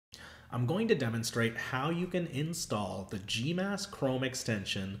I'm going to demonstrate how you can install the GMass Chrome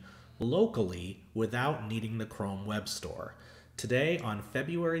extension locally without needing the Chrome Web Store. Today, on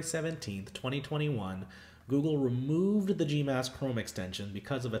February 17th, 2021, Google removed the GMass Chrome extension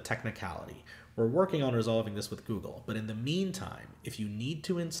because of a technicality. We're working on resolving this with Google, but in the meantime, if you need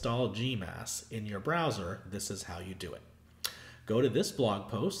to install GMass in your browser, this is how you do it. Go to this blog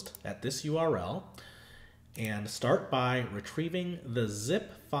post at this URL and start by retrieving the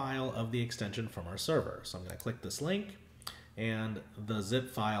zip file of the extension from our server. So I'm going to click this link, and the zip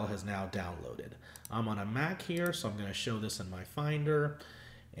file has now downloaded. I'm on a Mac here, so I'm going to show this in my Finder,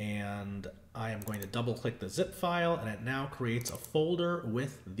 and I am going to double click the zip file, and it now creates a folder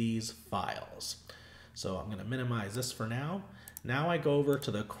with these files. So I'm going to minimize this for now. Now I go over to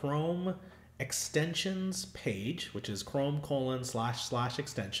the Chrome extensions page, which is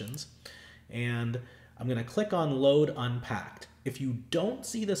chrome://extensions, and I'm going to click on Load Unpacked. If you don't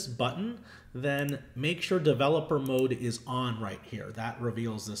see this button, then make sure developer mode is on right here. That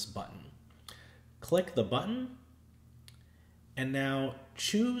reveals this button. Click the button, and now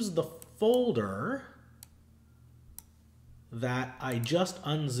choose the folder that I just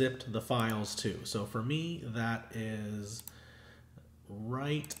unzipped the files to. So for me, that is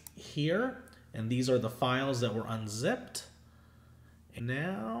right here, and these are the files that were unzipped. And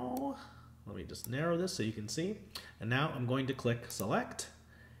now, let me just narrow this so you can see. And now I'm going to click Select,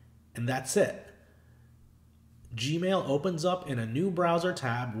 and that's it. Gmail opens up in a new browser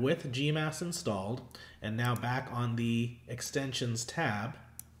tab with GMass installed, and now back on the Extensions tab,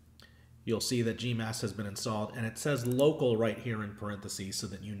 you'll see that GMass has been installed, and it says local right here in parentheses so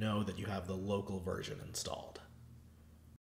that you know that you have the local version installed.